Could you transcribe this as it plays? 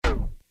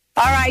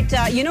All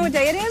right, you know what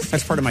day it is?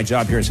 That's part of my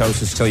job here as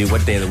host is to tell you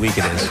what day of the week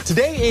it is.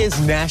 Today is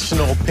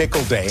National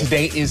Pickle Day.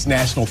 Today is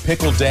National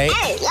Pickle Day.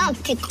 I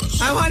love pickles.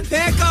 I want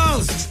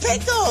pickles!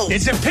 Pickles.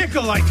 It's a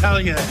pickle, I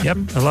tell you. Yep,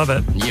 I love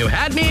it. You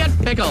had me at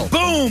pickle.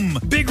 Boom!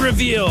 Big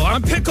reveal.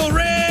 I'm Pickle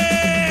Rick!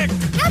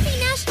 Happy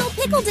National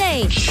Pickle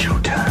Day.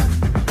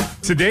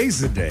 Showtime. Today's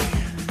the day.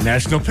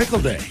 National Pickle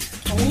Day.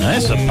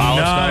 Nice. I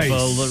polished Nice.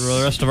 off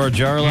the rest of our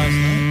jar last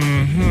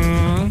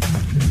night.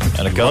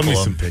 Had a couple. Love me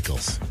some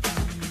pickles.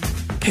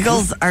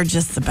 Pickles are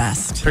just the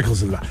best.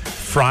 Pickles are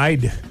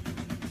fried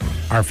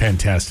are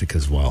fantastic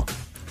as well.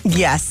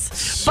 Yes.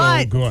 So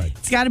but good.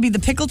 It's got to be the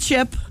pickle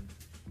chip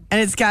and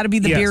it's got to be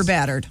the Yes. beer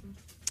battered.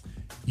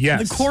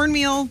 Yes. The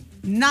cornmeal,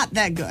 not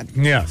that good.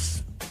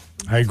 Yes.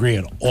 I agree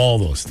on all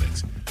those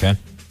things. Okay.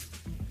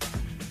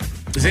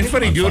 Does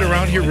anybody do it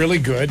around here really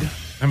good?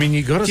 I mean,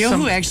 you go to Do you know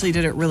some... who actually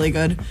did it really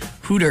good?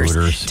 Hooters.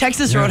 Hooters.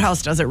 Texas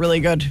Roadhouse does it really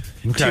good,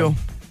 Okay. too.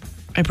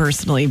 I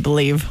personally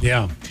believe.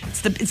 Yeah.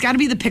 It's got to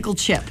be the pickle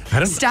chip. I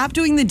don't- Stop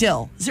doing the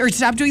dill. Or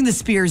stop doing the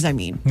spears, I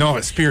mean. No,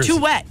 it's Spears. Too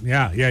wet.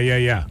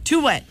 Yeah.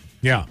 Too wet.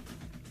 Yeah.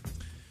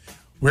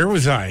 Where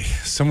was I?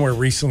 Somewhere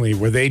recently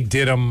where they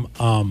did them,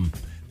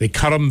 they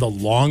cut them the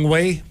long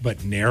way,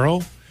 but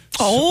narrow.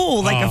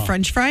 Oh, like a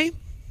French fry?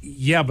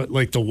 Yeah, but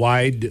like the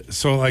wide,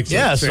 so like...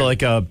 Yeah, say, so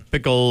like a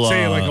pickle.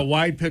 say like a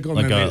wide pickle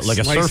like and then a- they like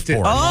a sliced it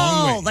surfboard.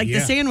 long way. Oh, like Yeah.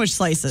 the sandwich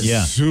slices.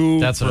 Yeah. Super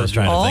That's what I was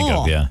trying to think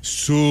of, yeah.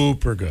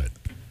 Super good.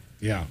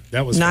 Yeah,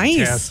 that was Nice.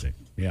 fantastic.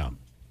 Yeah.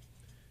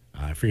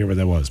 I forget where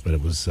that was, but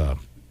it was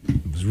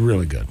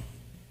really good.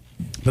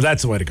 But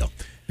that's the way to go.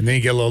 And then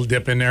you get a little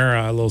dip in there,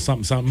 a little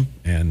something,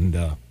 and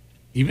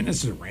even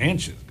as the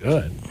ranch is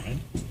good. Right?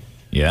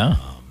 Yeah.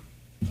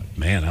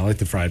 Man, I like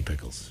the fried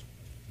pickles.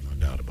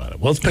 No doubt about it.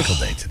 Well, it's pickle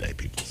day today,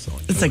 people. So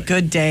It's a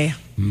good day.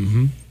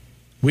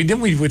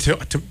 didn't we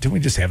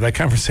just have that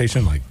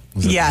conversation like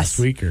was it Yes. last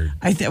week or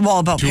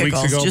about 2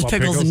 weeks pickles. ago, Just about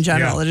pickles in pickles?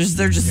 general. Yeah.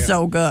 They're just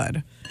so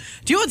good.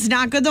 Do you know what's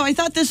not good, though? I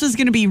thought this was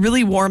going to be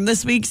really warm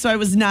this week, so I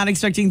was not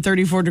expecting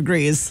 34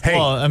 degrees. Hey,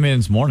 Well, I mean,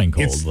 it's morning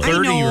cold. it's but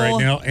 30 I know. right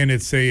now, and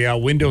it's a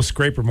window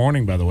scraper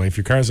morning, by the way, if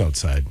your car's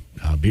outside.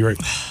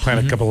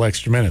 Plan a couple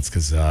extra minutes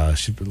because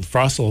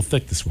frost's a little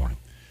thick this morning.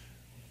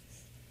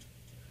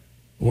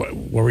 What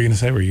were you going to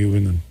say? Were you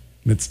in the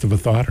midst of a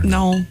thought? Or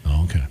No.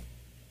 Oh, okay.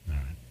 All right.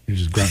 You're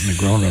just grunting and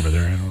groaning over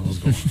there. I don't know what's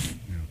going on.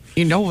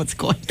 You know what's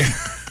going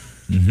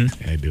on.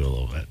 I do a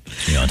little bit.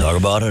 You want to talk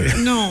about it?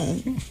 No.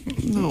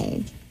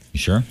 You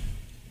sure?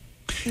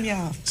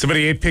 Yeah.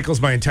 Somebody ate pickles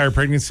my entire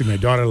pregnancy. My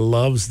daughter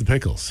loves the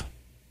pickles.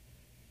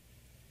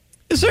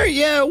 Is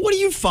there, what do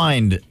you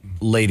find,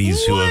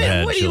 ladies who have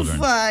had what children?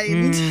 do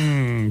you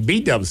find?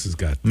 B-Dubs has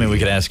got. I mean, we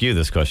could ask you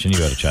this question. You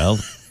got a child.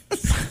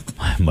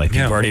 Might be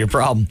part of your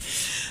problem.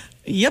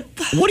 Yep.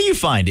 What do you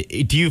find?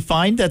 Do you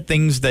find that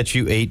things that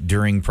you ate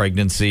during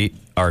pregnancy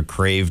are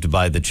craved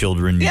by the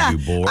children Yeah. you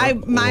bore?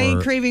 My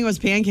or- craving was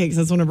pancakes.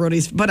 That's one of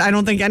Brody's. But I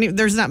don't think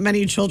there's not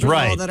many children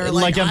Right. though, that are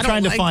Like, like, I'm I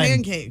trying don't to like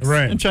find- pancakes.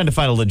 Right. I'm trying to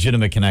find a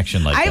legitimate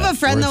connection like that. I have a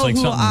friend, where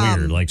it's though, like who, something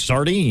weird, like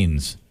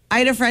sardines. I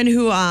had a friend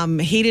who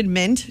hated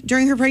mint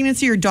during her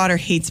pregnancy. Her daughter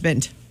hates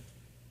mint.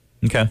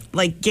 Okay.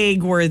 Like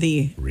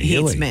gag-worthy Really?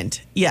 hates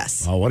mint.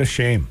 Yes. Oh, what a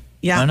shame.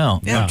 Yeah. I know.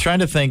 Yeah. I'm trying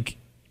to think.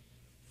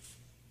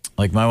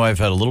 Like my wife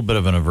had a little bit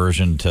of an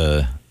aversion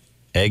to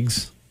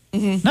eggs.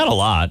 Mm-hmm. Not a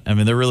lot. I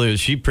mean,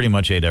 she pretty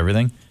much ate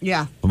everything.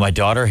 Yeah. But my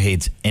daughter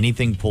hates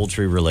anything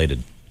poultry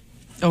related.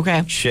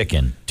 Okay.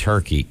 Chicken,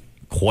 turkey,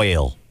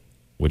 quail,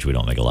 which we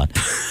don't make a lot.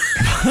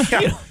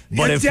 Yeah.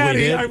 But if we Daddy,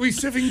 did- are we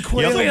serving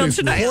quail Quail this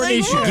tonight.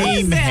 week? Cornish what was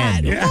game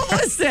that? hen. What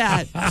was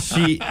that?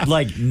 She,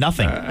 like,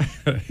 nothing.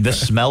 The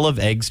smell of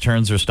eggs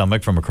turns her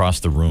stomach from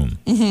across the room.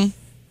 Mm-hmm.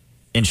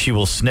 And she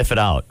will sniff it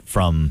out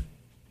from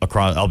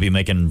across. I'll be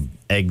making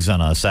eggs on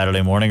a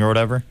Saturday morning or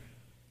whatever.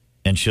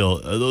 And she'll,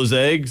 are those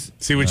eggs?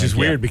 See, which is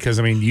weird because,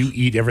 I mean, you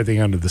eat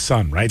everything under the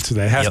sun, right? So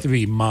that has Yep. to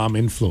be mom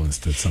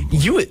influenced at some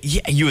point. You would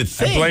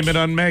think. I blame it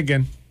on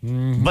Megan.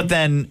 But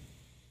then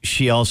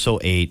she also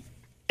ate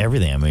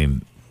everything. I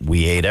mean,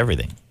 we ate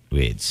everything.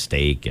 We ate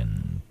steak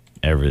and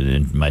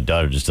everything. My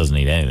daughter just doesn't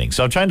eat anything.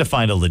 So I'm trying to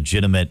find a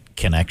legitimate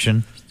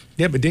connection.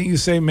 Yeah, but didn't you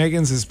say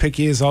Megan's as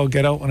picky as all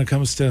get out when it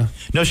comes to...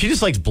 No, she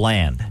just likes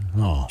bland.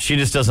 Oh. She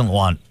just doesn't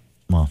want,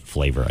 well,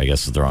 flavor, I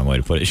guess is the wrong way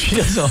to put it. She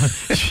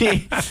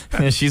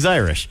doesn't. She's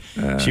Irish.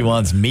 She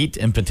wants meat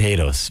and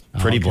potatoes.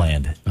 Pretty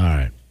bland. All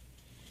right.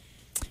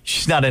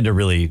 She's not into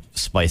really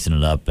spicing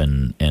it up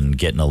and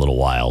getting a little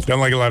wild. Don't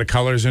like a lot of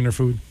colors in her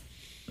food?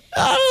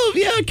 Oh,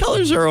 yeah,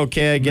 colors are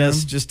okay, I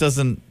guess. Just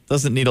doesn't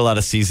need a lot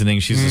of seasoning.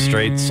 She's a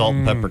straight salt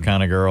and pepper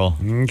kind of girl.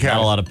 Okay. Not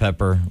a lot of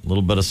pepper, a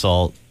little bit of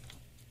salt.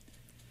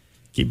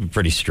 Keep it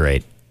pretty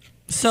straight.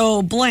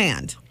 So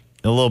bland.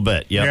 A little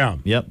bit, yep.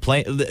 Yeah.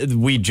 Yep.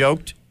 We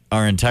joked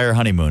our entire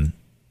honeymoon.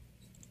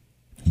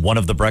 One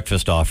of the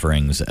breakfast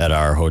offerings at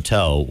our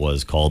hotel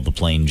was called the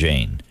Plain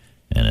Jane,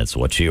 and it's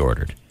what she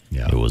ordered.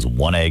 Yeah. It was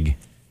 1 egg,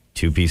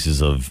 2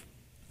 pieces of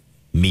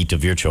meat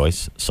of your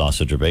choice,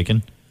 sausage or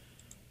bacon,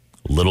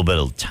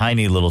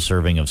 tiny little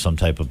serving of some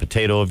type of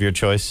potato of your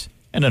choice,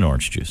 and an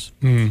orange juice.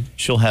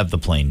 She'll have the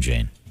Plain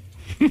Jane.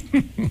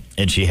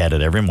 And she had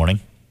it every morning,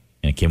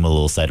 and it came with a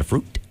little side of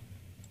fruit.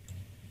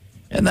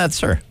 And that's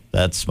her.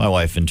 That's my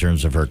wife in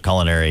terms of her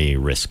culinary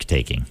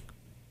risk-taking.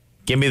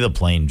 Give me the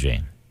plain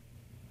Jane.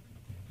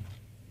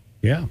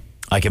 Yeah.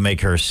 I can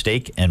make her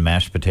steak and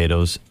mashed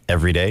potatoes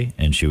every day,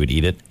 and she would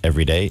eat it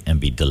every day and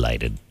be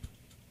delighted.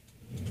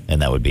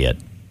 And that would be it.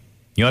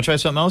 You want to try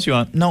something else? You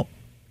want? No.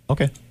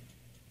 Okay.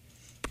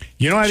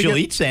 You know how to She'll get-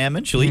 eat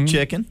salmon. She'll eat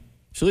chicken.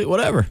 She'll eat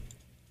whatever.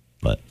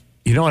 But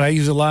You know what I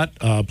use a lot?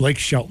 Blake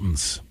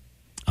Shelton's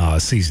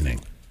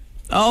seasoning.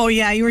 Oh,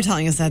 yeah. You were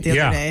telling us that the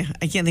Yeah. other day.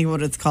 I can't think of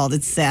what it's called.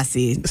 It's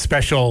sassy.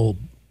 Special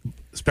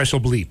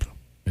bleep,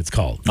 it's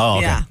called. oh,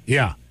 okay. Yeah.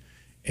 Yeah.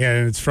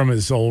 And it's from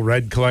his old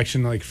Red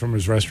collection, like from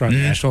his restaurant,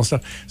 National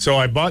stuff. So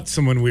I bought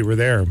some when we were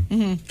there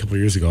a couple of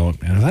years ago.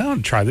 And I was like, I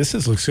want to try this.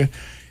 This looks good.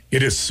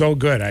 It is so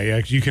good.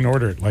 You can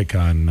order it like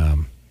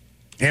on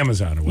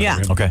Amazon or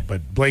whatever. Yeah. Okay.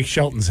 But Blake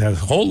Shelton's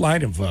has a whole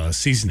line of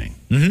seasoning.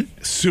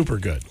 Super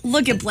good.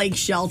 Look at Blake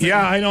Shelton.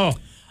 Yeah, I know.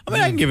 I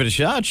mean, I can give it a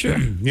shot, sure.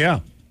 Yeah.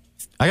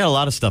 I got a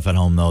lot of stuff at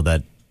home, though,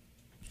 that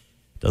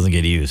doesn't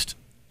get used.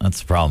 That's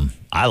the problem.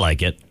 I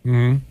like it.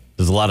 Mm-hmm.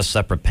 There's a lot of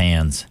separate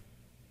pans.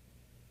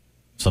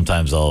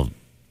 Sometimes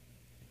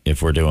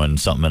if we're doing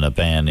something in a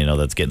pan,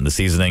 that's getting the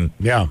seasoning.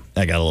 Yeah.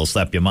 I got a little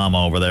Step Your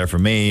Mama over there for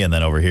me, and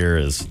then over here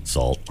is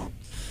salt.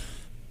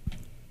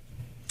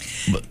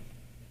 But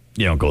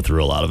you don't go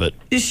through a lot of it.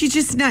 Does she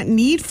just not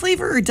need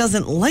flavor or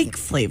doesn't like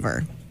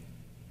flavor?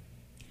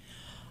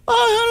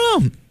 I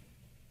don't know.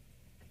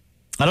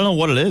 I don't know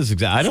what it is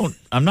exactly.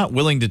 I'm not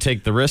willing to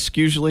take the risk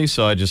usually,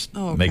 so I just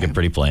make it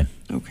pretty plain.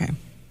 Okay.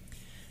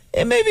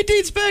 It maybe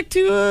dates back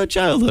to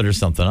childhood or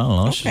something. I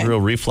don't know. She's a real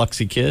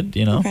refluxy kid,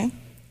 Okay.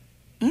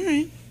 All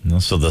right.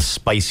 So the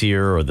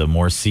spicier or the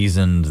more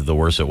seasoned, the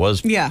worse it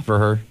was for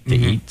her to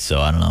eat. So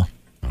I don't know.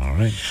 All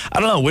right. I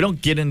don't know. We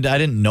don't get into. I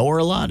didn't know her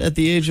a lot at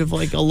the age of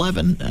like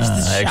 11.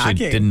 I actually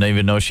didn't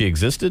even know she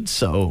existed.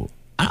 So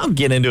I don't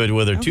get into it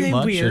with her too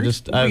much.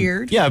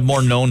 Weird. Yeah, I've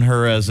more known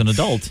her as an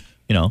adult.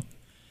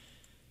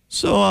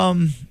 So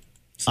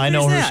I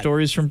know her there's that.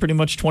 stories from pretty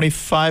much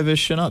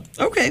 25-ish and up.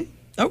 Okay.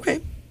 All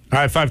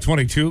right,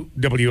 522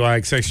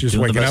 WIXX, just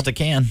Doing waking the best up. I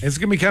can. It's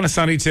going to be kind of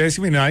sunny today. It's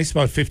going to be nice,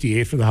 about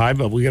 58 for the high,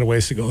 but we got a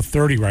ways to go.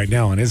 30 right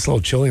now, and it's a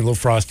little chilly, a little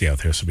frosty out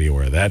there, so be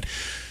aware of that.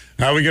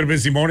 We got a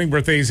busy morning.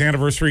 Birthdays,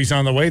 anniversaries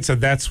on the way. So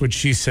that's what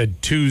she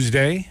said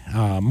Tuesday.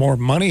 More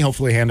money,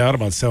 hopefully hand out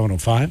about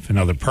 7:05.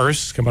 Another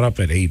purse coming up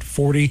at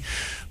 8:40.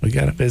 We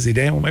got a busy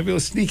day. Well, maybe we'll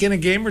sneak in a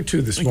game or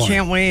two this morning.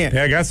 can't wait.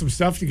 Yeah, I got some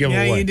stuff to give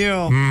away. Yeah, you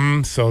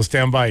do. So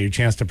stand by. Your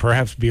chance to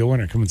perhaps be a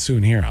winner coming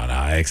soon here on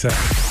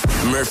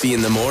IXX. Murphy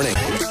in the morning.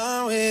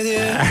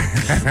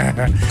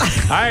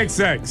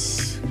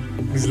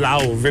 IXX is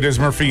loud. It is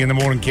Murphy in the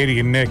morning. Katie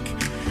and Nick.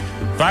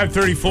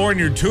 5:34 on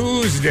your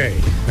Tuesday.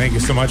 Thank you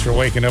so much for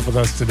waking up with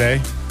us today.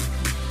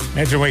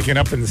 Imagine waking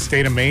up in the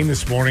state of Maine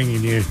this morning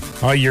and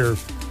all your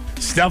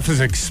stuff is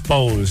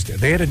exposed.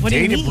 They had a What do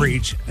you data mean?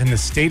 breach in the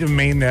state of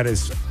Maine that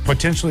has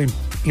potentially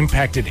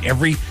impacted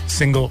every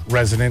single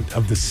resident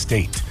of the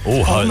state.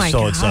 Oh my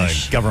so it's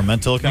gosh. a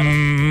governmental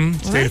kind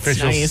of. State that's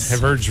officials nice.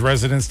 have urged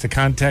residents to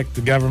contact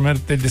the government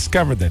if they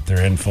discovered that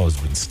their info has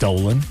been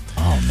stolen.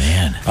 Oh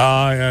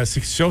man.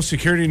 Social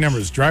security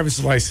numbers,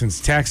 driver's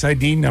license, tax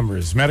ID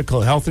numbers,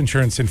 medical health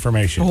insurance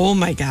information. Oh,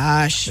 my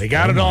gosh. They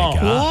got it my all.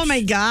 God. Oh,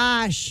 my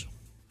gosh.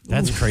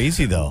 That's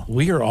crazy though.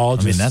 We are all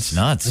just. that's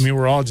nuts. I mean,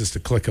 we're all just a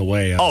click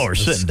away. We're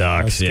sitting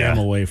ducks, A scam yeah.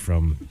 away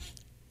from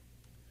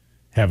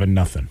having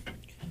nothing.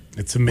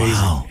 It's amazing.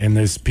 Wow. And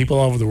there's people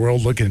all over the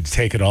world looking to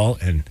take it all,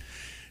 and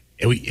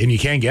you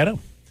can't get them.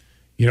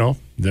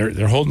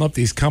 They're holding up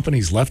these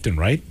companies left and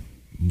right.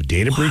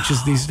 Data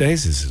breaches these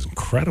days. This is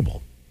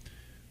incredible.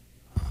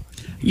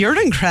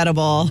 You're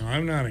incredible. No,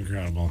 I'm not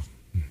incredible.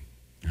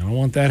 I don't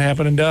want that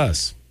happening to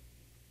us.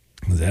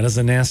 That is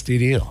a nasty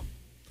deal.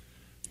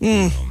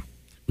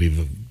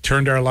 We've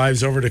turned our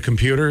lives over to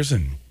computers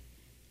and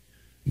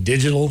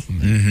digital,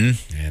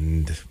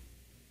 and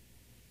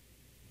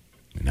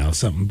now if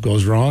something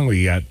goes wrong,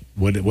 we got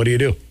what do you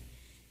do?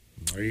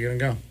 Where are you gonna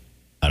go?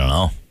 I don't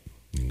know.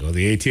 You can go to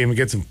the ATM and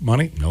get some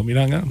money? Nope, you're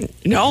not gonna.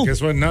 No.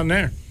 Guess what? Nothing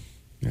there.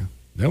 Yeah.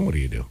 Then what do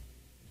you do?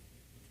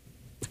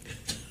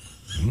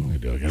 I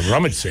do a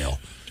rummage sale.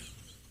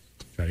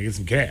 Try to get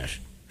some cash.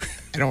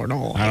 I don't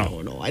know. I I don't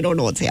don't know. I don't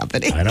know what's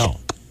happening. I know.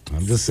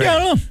 I'm just saying. Yeah, I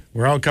don't know.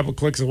 We're all a couple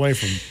clicks away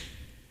from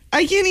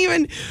I can't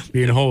even.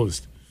 being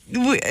hosed.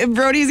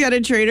 Brody's got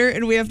a trader,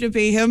 and we have to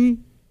pay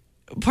him.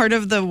 Part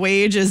of the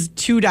wage is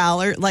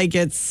 $2. Like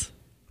it's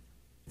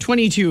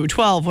 22,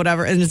 12,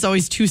 whatever. And it's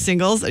always two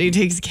singles, and he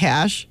takes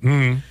cash.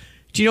 Mm-hmm.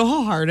 Do you know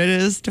how hard it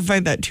is to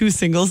find that two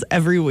singles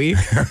every week?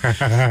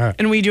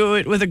 And we do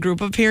it with a group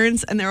of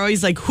parents, and they're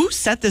always like, who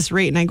set this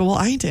rate? And I go, well,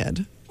 I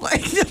did.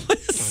 Like, it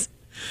was,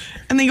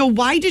 and they go,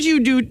 why did you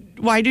do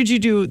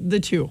the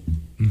two?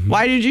 Mm-hmm.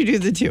 Why did you do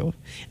the two?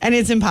 And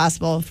it's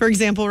impossible. For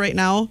example, right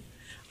now,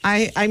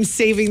 I'm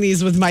saving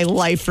these with my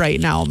life right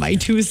now, my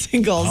two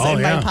singles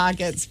in my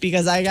pockets,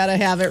 because I got to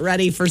have it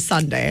ready for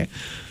Sunday.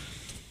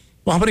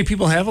 Well, how many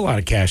people have a lot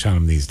of cash on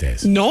them these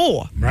days?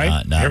 No. Right?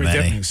 Not many.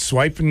 Everything's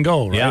swipe and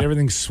go, right? Yeah.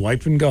 Everything's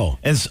swipe and go.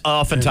 And it's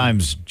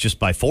oftentimes just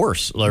by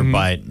force or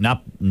by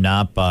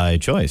not by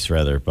choice,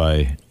 rather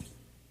by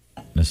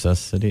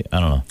necessity. I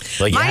don't know.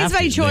 Like you Mine's have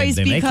by to. choice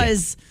They make you.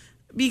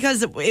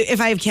 because if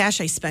I have cash,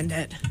 I spend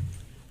it.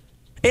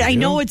 I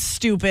know it's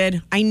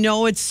stupid.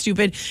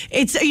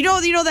 It's you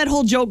know that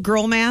whole joke,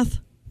 girl math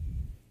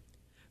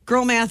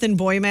and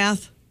boy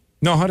math.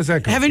 No, how does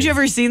that go? Haven't you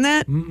ever seen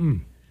that?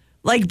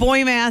 Like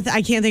boy math,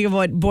 I can't think of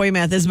what boy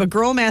math is, but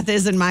girl math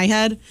is in my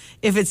head.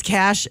 If it's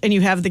cash and you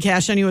have the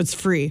cash on you, it's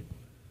free.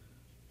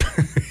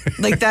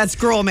 Like that's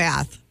girl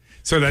math.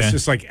 So that's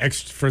just like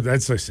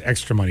that's like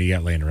extra money you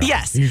got laying around.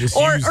 Yes. You just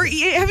Or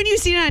use it. haven't you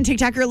seen it on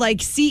TikTok or like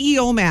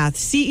CEO math?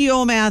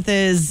 CEO math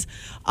is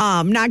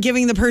not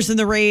giving the person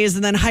the raise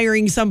and then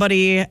hiring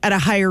somebody at a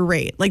higher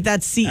rate. Like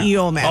that's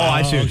CEO math. Oh,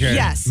 I see. Okay.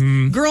 Yes.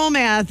 Girl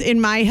math in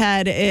my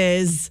head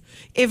is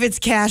if it's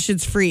cash,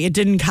 it's free. It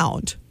didn't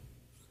count.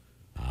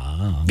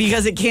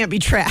 Because it can't be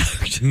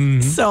tracked.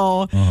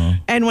 So,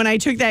 and when I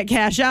took that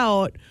cash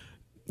out,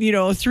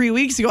 3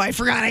 weeks ago, I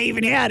forgot I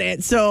even had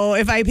it. So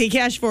if I pay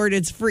cash for it,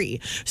 it's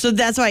free. So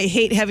that's why I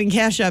hate having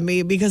cash on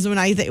me because when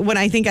I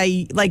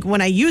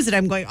use it,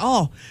 I'm going,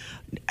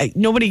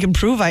 nobody can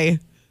prove I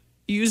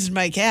used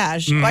my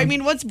cash. I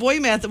mean, what's boy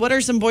math? What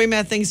are some boy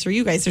math things for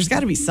you guys? There's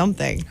got to be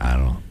something. I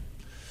don't know.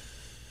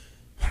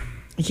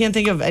 I can't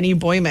think of any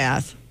boy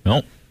math.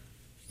 Nope.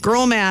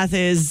 Girl math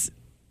is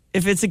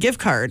if it's a gift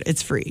card,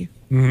 it's free.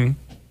 Mm-hmm.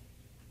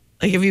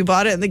 Like if you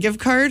bought it in the gift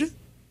card,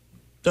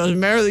 doesn't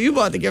matter that you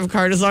bought the gift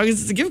card. As long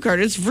as it's a gift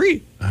card, it's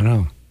free. I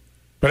know.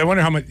 But I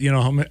wonder how much,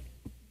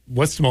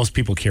 what's the most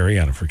people carry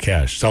on it for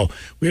cash? So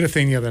we had a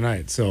thing the other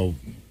night. So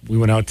we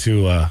went out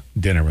to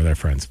dinner with our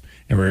friends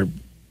and we're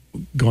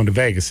going to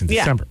Vegas in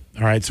December.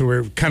 All right. So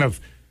we're kind of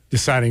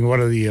deciding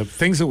what are the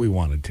things that we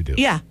wanted to do.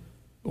 Yeah.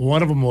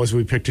 One of them was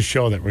we picked a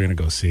show that we're going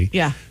to go see.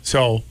 Yeah.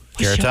 So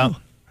Carrot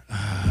Top?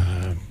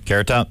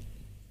 Carrot Top?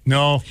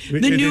 no. The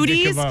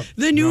nudies,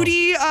 the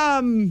nudie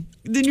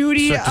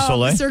Cirque du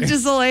Soleil? Cirque du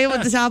Soleil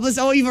with the topless.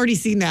 Oh, you've already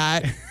seen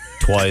that.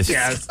 Twice.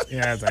 Yes,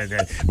 I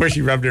did. Where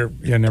she rubbed her.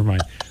 Yeah, never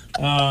mind.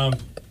 I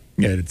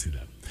didn't see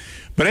that.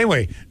 But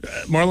anyway,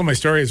 moral of my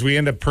story is we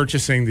end up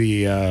purchasing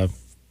the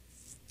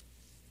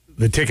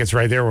tickets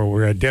right there where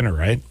we're at dinner,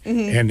 right?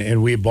 Mm-hmm.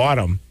 And we bought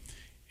them,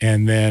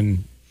 and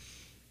then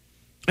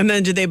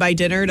did they buy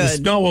dinner to?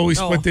 we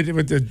split the.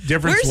 What the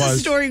difference Where's was? the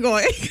story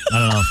going? I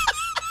don't know.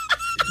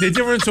 The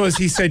difference was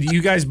he said,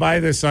 "You guys buy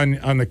this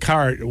on the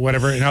card, or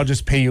whatever, and I'll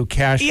just pay you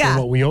cash for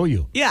what we owe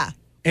you." Yeah.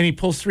 And he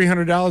pulls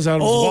 $300 out of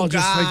his wallet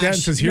just like that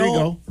and says, "Here you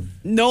go."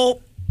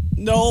 Nope.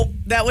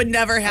 That would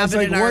never happen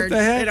like, what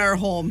the heck? in our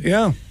home.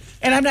 Yeah.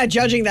 And I'm not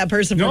judging that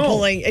person for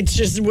pulling. It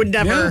just would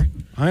never. Yeah,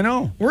 I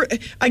know. We're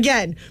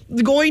again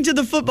going to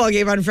the football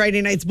game on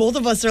Friday nights. Both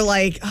of us are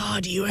like, "Oh,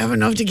 do you have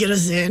enough to get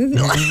us in?"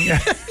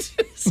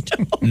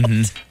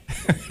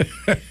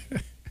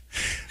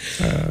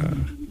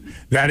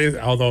 That is,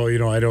 although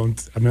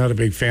I'm not a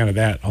big fan of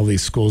that. All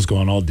these schools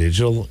going all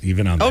digital,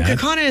 even on that.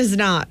 Kakana is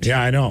not.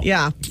 Yeah, I know.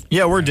 Yeah.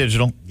 Yeah, we're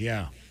digital.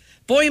 Yeah.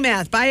 Boy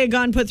math. Buy a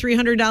gun, put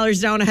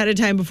 $300 down ahead of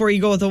time before you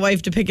go with a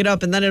wife to pick it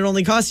up, and then it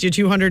only costs you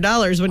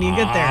 $200 when you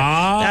get there.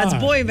 That's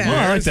boy math.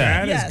 I like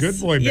that. Yes. That is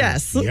good boy math.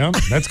 Yes. Yep.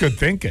 That's good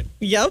thinking.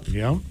 Yep.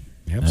 Yep.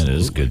 That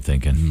is good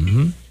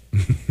thinking.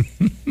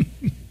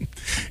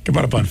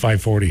 Coming up on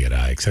 540 at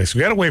IXX.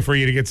 We got to wait for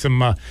you to get some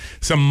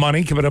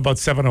money. Coming up about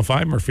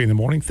 7:05, Murphy in the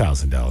Morning,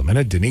 $1,000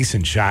 minute. Denise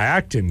and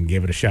Cheyenne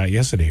gave it a shot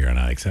yesterday here on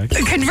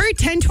IXX. Convert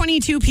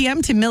 10:22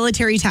 p.m. to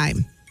military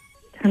time.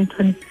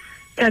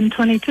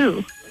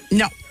 10:22.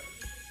 No.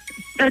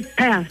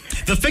 Pass.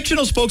 The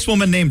fictional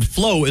spokeswoman named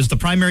Flo is the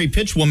primary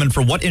pitch woman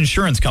for what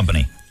insurance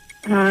company?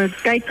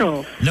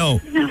 Geico. No.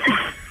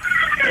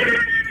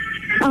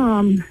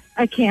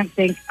 I can't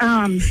think.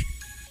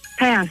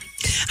 Pass.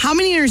 How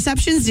many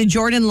interceptions did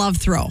Jordan Love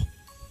throw?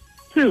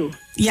 2.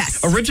 Yes.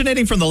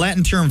 Originating from the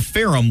Latin term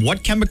ferrum,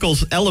 what chemical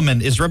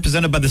element is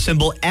represented by the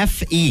symbol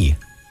Fe?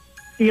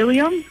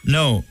 Helium.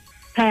 No.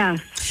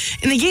 Pass.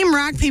 In the game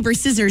Rock, Paper,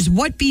 Scissors,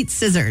 what beats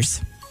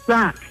scissors?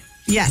 Rock.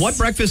 Yes. What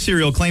breakfast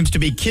cereal claims to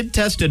be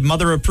kid-tested,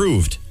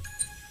 mother-approved?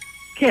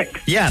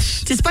 Kick.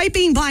 Yes. Despite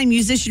being blind,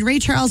 musician Ray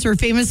Charles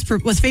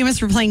was famous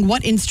for playing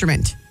what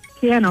instrument?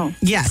 Piano.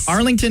 Yes.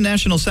 Arlington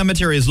National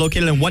Cemetery is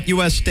located in what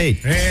U.S.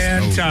 state?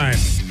 And time.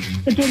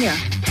 Virginia.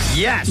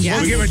 Yes.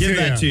 Yes. We'll give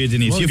that to you,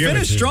 Denise. We'll you give it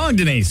finished to you. strong,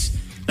 Denise.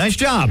 Nice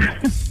job.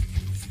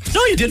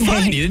 No, you did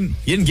fine. You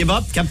didn't give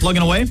up. Kept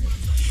plugging away.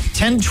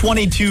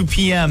 10:22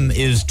 p.m.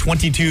 is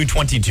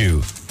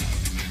 22:22.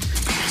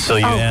 So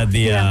you add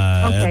the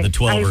Okay. the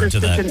 12er to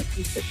that.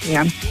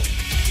 Yeah.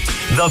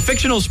 The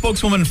fictional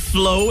spokeswoman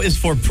Flo is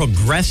for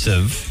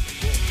progressive.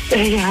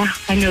 Yeah,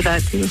 I knew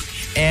that too.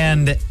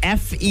 And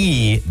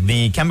Fe,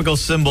 the chemical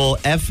symbol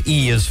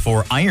Fe, is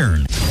for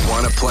iron.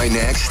 Want to play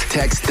next?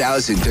 Text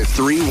 1000 to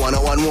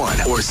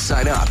 31011 or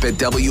sign up at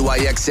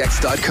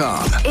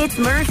WIXX.com. It's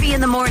Murphy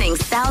in the Morning's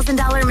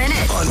 $1,000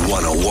 minute. On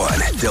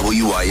 101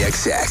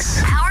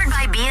 WIXX. Powered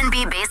by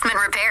B&B Basement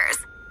Repairs.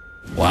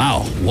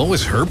 Wow, what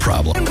was her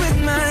problem?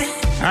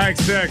 All right,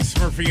 6,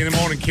 Murphy in the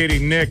morning. Katie,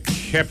 Nick,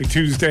 happy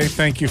Tuesday.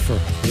 Thank you for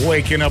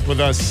waking up with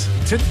us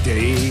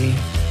today.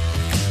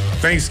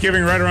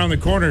 Thanksgiving right around the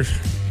corner.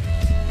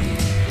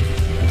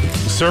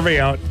 Survey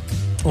out.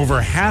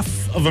 Over half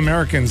of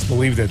Americans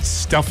believe that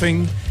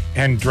stuffing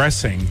and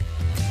dressing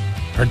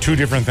are two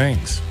different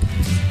things.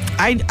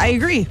 I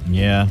agree.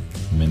 Yeah.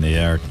 I mean,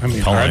 they are. I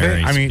mean,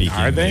 culinary are they? speaking,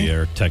 Are they? They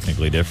are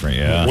technically different,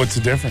 yeah. What's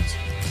the difference?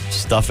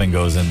 Stuffing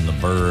goes in the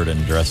bird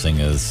and dressing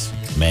is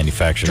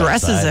manufactured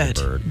Dresses outside it.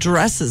 the bird.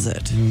 Dresses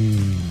it.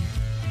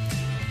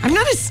 I'm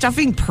not a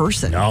stuffing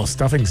person. No,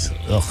 stuffing's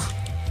ugh.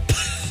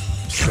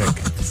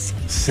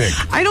 Sick.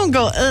 I don't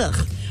go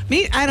ugh.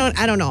 Me, I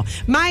don't know.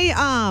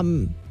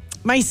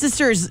 My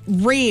sisters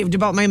raved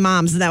about my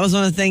mom's, and that was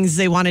one of the things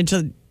they wanted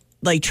to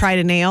like try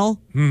to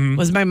nail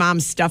was my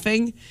mom's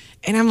stuffing.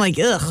 And I'm like,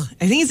 ugh.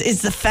 I think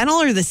it's the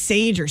fennel or the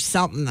sage or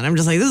something. And I'm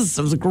just like, this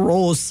is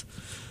gross.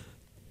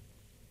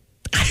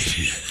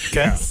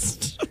 Okay.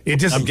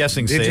 I'm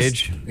guessing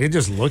sage. It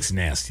just looks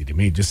nasty to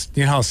me. Just,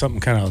 you know how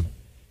something kind of...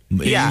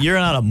 Yeah. You're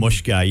not a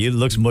mush guy. It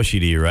looks mushy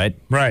to you, right?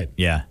 Right.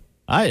 Yeah.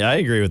 I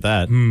agree with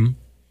that.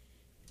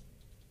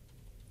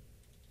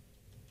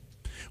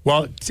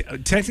 Well,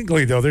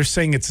 technically, though, they're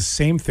saying it's the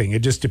same thing.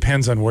 It just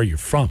depends on where you're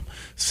from.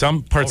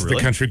 Some parts of the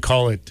country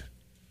call it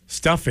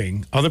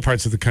stuffing. Other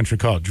parts of the country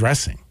call it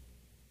dressing.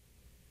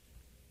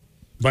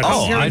 But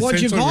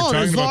what you call it,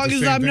 as long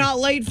as I'm not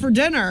late for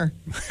dinner.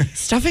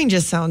 Stuffing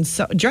just sounds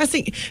so...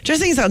 Dressing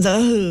sounds...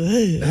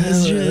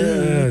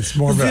 it's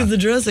more let's of do the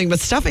dressing. But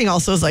stuffing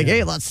also is like,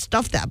 hey, let's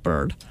stuff that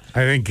bird.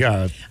 I think...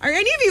 Are any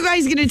of you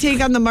guys going to take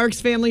on the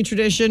Marks family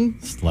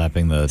tradition?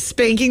 Slapping the...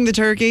 Spanking the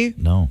turkey?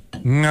 No. I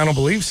don't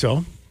believe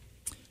so.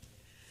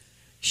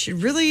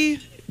 Should really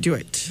do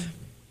it.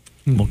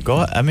 Well,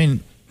 go... I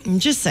mean... I'm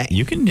just saying.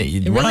 You can...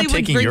 We're not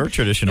taking your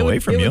tradition away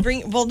from you.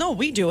 Well, no,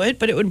 we do it,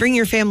 but it would bring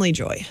your family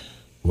joy.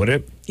 Would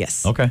it?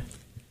 Yes. Okay.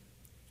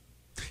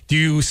 Do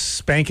you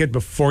spank it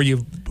before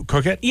you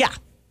cook it? Yeah.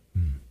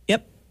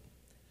 Yep.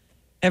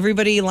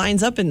 Everybody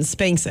lines up and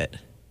spanks it.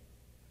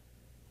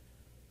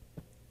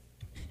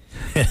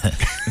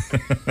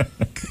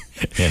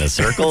 In a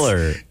circle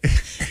or?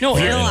 No,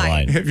 in a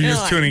line. If you're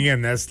just tuning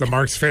in, that's the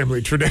Marks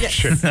family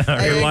tradition. Yes.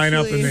 They line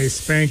up and they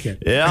spank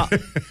it. Yeah.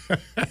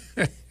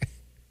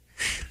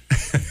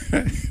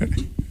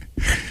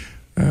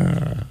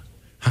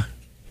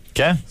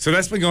 Okay. So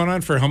that's been going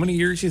on for how many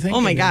years, you think? Oh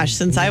my gosh,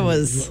 since I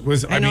was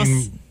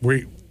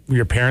were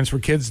your parents were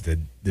kids?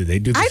 Did they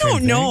do the I same don't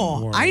thing?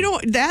 know. Or- I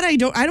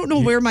don't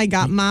know where my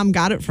mom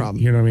got it from.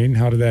 You know what I mean?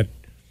 How did that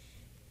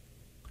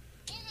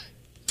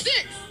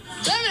 6,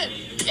 7,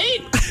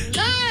 8,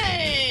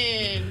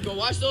 9. Go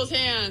wash those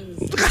hands.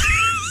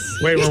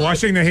 Wait, we're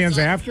washing the hands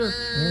after?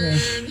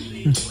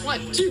 Okay.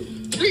 1, 2,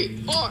 3,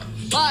 4,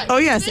 5. Oh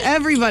yes, 6,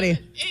 everybody. 8,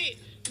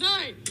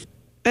 9.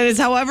 And it's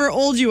however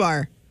old you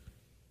are.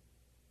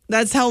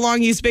 That's how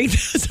long you spank.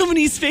 So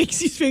many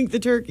spanks you spank the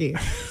turkey.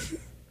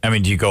 I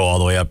mean, do you go all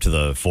the way up to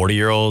the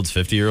 40-year-olds,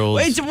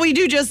 50-year-olds? We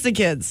do just the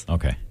kids.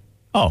 Okay.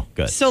 Oh,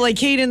 good. So like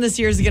Caden this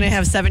year is going to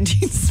have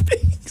 17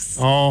 spanks.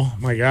 Oh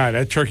my God,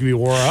 that turkey be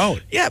wore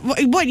out. Yeah.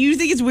 What? You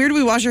think it's weird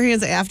we wash our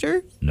hands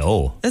after?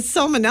 No. That's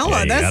salmonella.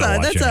 Yeah, you gotta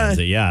wash that's your hands.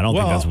 a. Yeah, I don't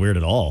think that's weird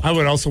at all. I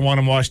would also want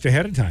them washed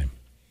ahead of time.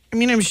 I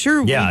mean, I'm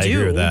sure Yeah, I we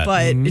agree do, with that.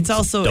 but it's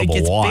also Double it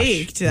gets wash.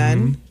 baked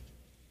then.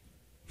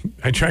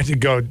 I tried to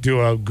go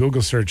do a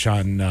Google search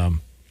on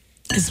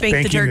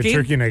Spank the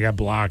turkey. and I got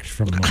blocked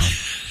from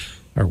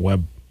our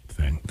web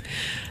thing.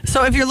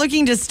 So if you're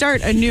looking to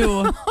start a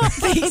new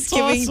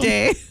Thanksgiving awesome.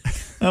 day,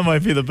 That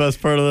might be the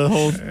best part of the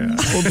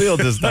whole deal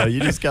just now. You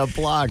just got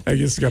blocked. I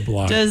just got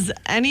blocked. does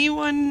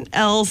anyone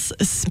else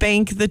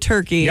spank the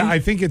turkey? Yeah, I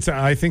think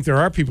there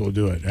are people who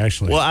do it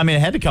actually. Well, I mean, it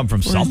had to come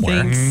from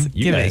somewhere.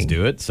 You guys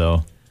do it,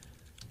 so.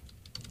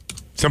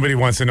 Somebody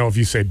wants to know if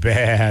you say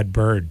bad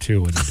bird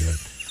too when you do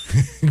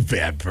it.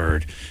 Bad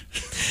bird.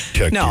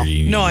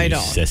 No, I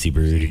don't. Sassy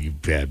bird. You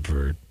bad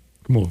bird.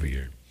 Come over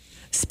here.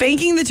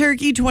 Spanking the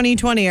Turkey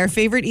 2020, our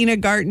favorite Ina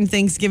Garten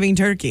Thanksgiving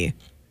turkey.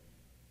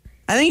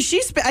 I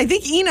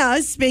think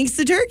Ina spanks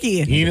the turkey.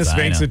 Ina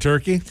spanks the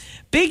turkey?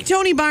 Big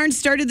Tony Barnes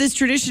started this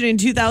tradition in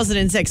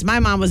 2006. My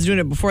mom was doing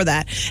it before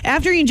that.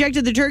 After he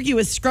injected the turkey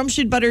with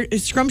scrumptious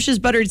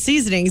buttered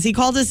seasonings, he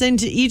called us in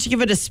to each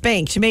give it a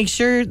spank to make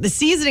sure the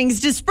seasonings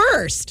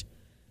dispersed.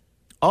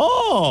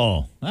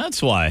 Oh,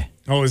 that's why.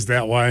 Oh, is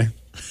that why?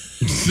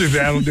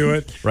 That'll do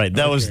it. Right.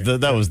 That was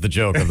the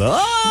joke of the.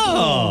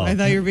 Oh, I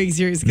thought you were being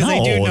serious because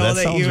I do know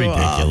that sounds you.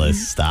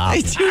 ridiculous. Stop. I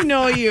do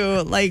know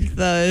you like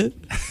the.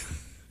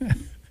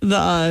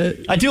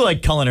 I do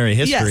like culinary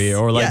history, Yes,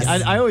 or like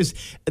yes. I always.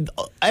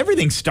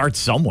 Everything starts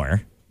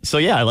somewhere, so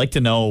yeah, I like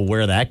to know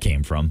where that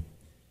came from.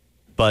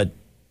 But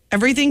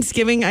every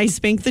Thanksgiving, I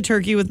spank the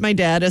turkey with my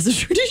dad as a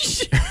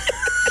tradition.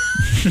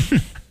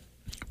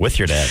 With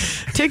your dad.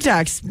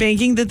 TikTok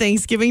spanking the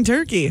Thanksgiving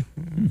turkey.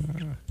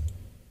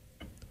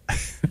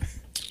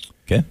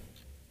 Okay.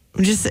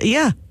 I'm just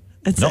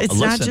it's No, not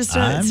listen, just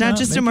I'm it's not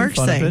just a making Mark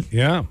fun of thing. it.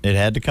 Yeah. It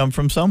had to come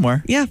from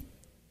somewhere. Yeah.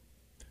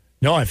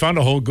 No, I found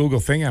a whole Google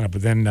thing on it,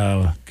 but then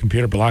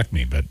computer blocked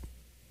me. But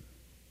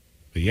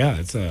yeah,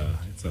 it's a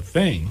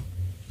thing.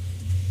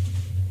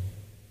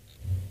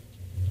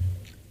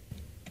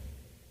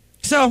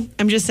 So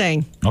I'm just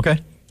saying. Okay,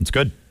 it's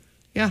good.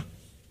 Yeah.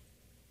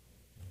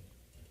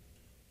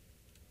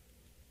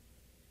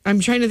 I'm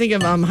trying to think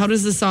of how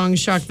does the song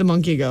 "Shock the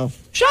Monkey" go?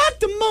 Shock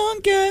the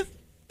monkey.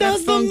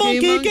 Does the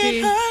monkey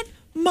get hurt?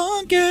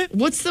 Monkey.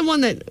 What's the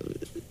one that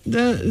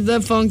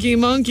the funky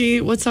monkey?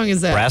 What song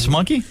is that? Brass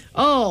Monkey?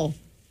 Oh,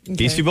 okay.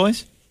 Beastie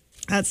Boys?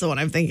 That's the one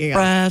I'm thinking of.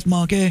 Brass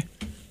Monkey.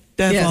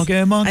 That Yes.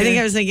 funky monkey. I think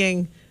I was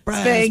thinking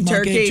Brass spank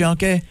monkey, turkey.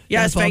 junkie.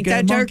 Yeah, That spank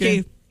that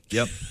funky turkey.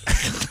 Yep.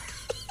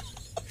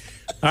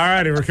 All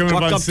righty, we're coming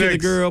Walk up on up 6. to the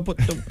girl. Put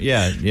the,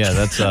 yeah,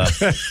 that's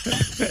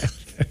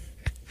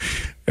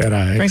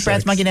Frank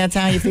Brass Monkey, that's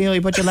how you feel.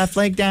 You put your left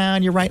leg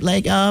down, your right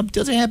leg up,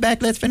 tilt your head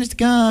back, let's finish the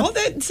cup. Oh,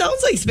 that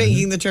sounds like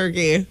spanking the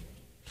turkey.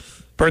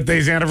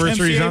 Birthdays,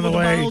 anniversaries MCA on the with a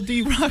way. Model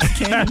D rock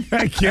cannon. Get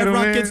That 'em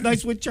rock in. gets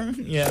nice with turn.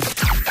 Yeah.